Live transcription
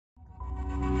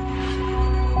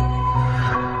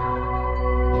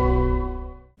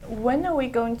when are we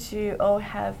going to all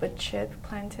have a chip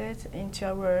planted into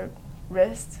our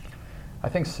wrist? I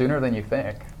think sooner than you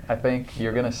think. I think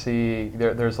you're going to see,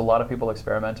 there's a lot of people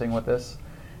experimenting with this,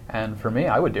 and for me,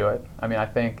 I would do it. I mean, I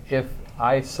think if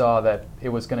I saw that it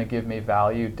was going to give me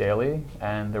value daily,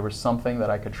 and there was something that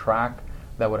I could track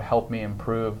that would help me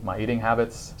improve my eating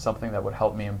habits, something that would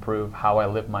help me improve how I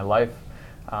live my life,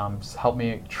 help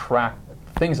me track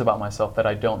things about myself that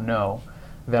I don't know,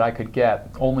 that I could get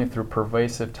only through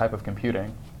pervasive type of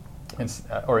computing,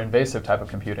 or invasive type of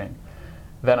computing,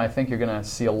 then I think you're going to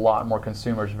see a lot more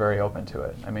consumers very open to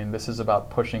it. I mean, this is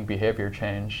about pushing behavior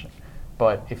change,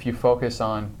 but if you focus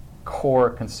on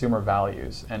core consumer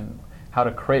values and how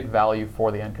to create value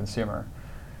for the end consumer,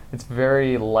 it's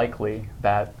very likely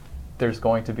that there's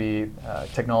going to be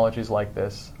technologies like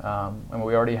this. And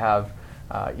we already have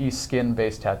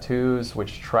e-skin-based tattoos,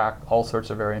 which track all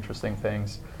sorts of very interesting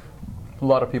things. A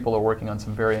lot of people are working on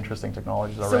some very interesting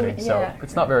technologies already, so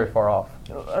it's not very far off.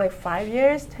 Like 5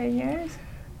 years, 10 years?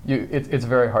 It's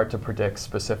very hard to predict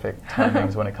specific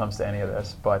timings when it comes to any of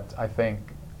this, but I think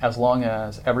as long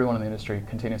as everyone in the industry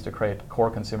continues to create core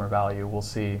consumer value, we'll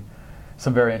see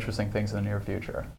some very interesting things in the near future.